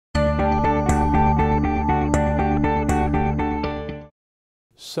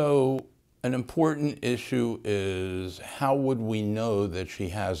So an important issue is, how would we know that she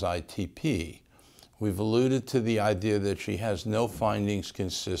has ITP? We've alluded to the idea that she has no findings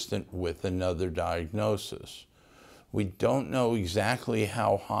consistent with another diagnosis. We don't know exactly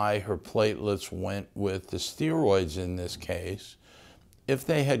how high her platelets went with the steroids in this case. If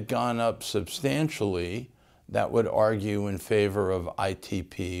they had gone up substantially, that would argue in favor of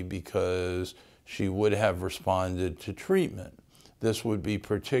ITP because she would have responded to treatment. This would be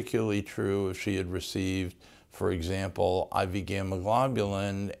particularly true if she had received, for example, IV gamma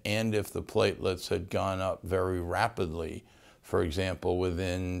globulin, and if the platelets had gone up very rapidly, for example,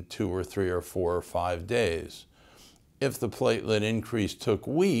 within 2 or 3 or 4 or 5 days. If the platelet increase took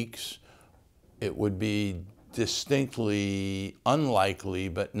weeks, it would be distinctly unlikely,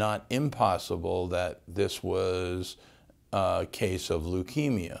 but not impossible, that this was a case of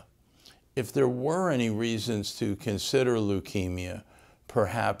leukemia. If there were any reasons to consider leukemia,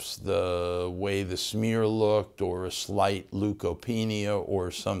 perhaps the way the smear looked, or a slight leukopenia or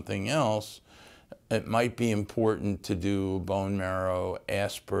something else, it might be important to do bone marrow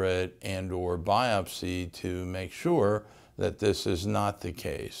aspirate and or biopsy to make sure that this is not the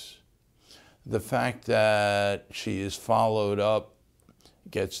case. The fact that she is followed up,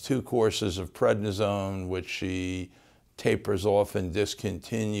 gets 2 courses of prednisone, which she tapers off and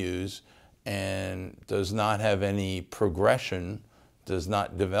discontinues, and does not have any progression, does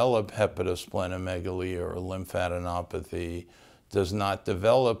not develop hepatosplenomegaly or lymphadenopathy, does not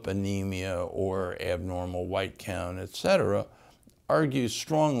develop anemia or abnormal white count, etc., argues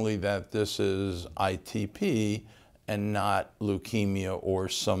strongly that this is ITP and not leukemia or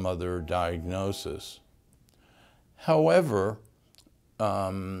some other diagnosis. However,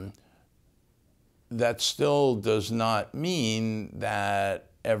 that still does not mean that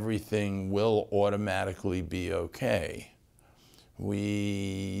everything will automatically be okay.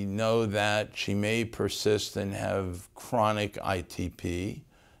 We know that she may persist and have chronic ITP.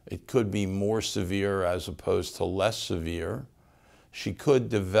 It could be more severe as opposed to less severe. She could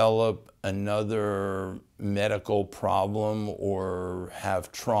develop another medical problem or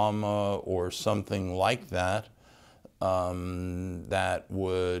have trauma or something like that that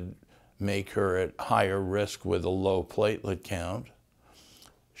would make her at higher risk with a low platelet count.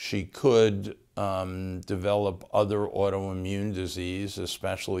 She could develop other autoimmune disease,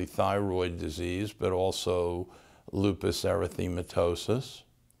 especially thyroid disease, but also lupus erythematosus.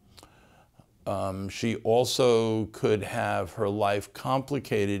 She also could have her life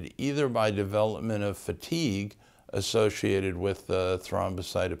complicated either by development of fatigue associated with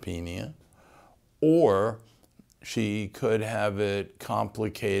thrombocytopenia, or she could have it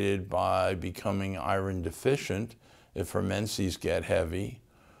complicated by becoming iron deficient if her menses get heavy,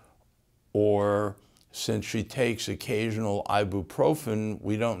 or since she takes occasional ibuprofen,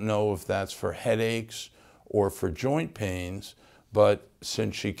 we don't know if that's for headaches or for joint pains, but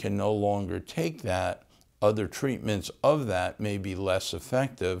since she can no longer take that, other treatments of that may be less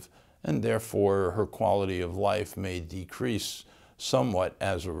effective, and therefore her quality of life may decrease somewhat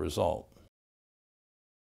as a result.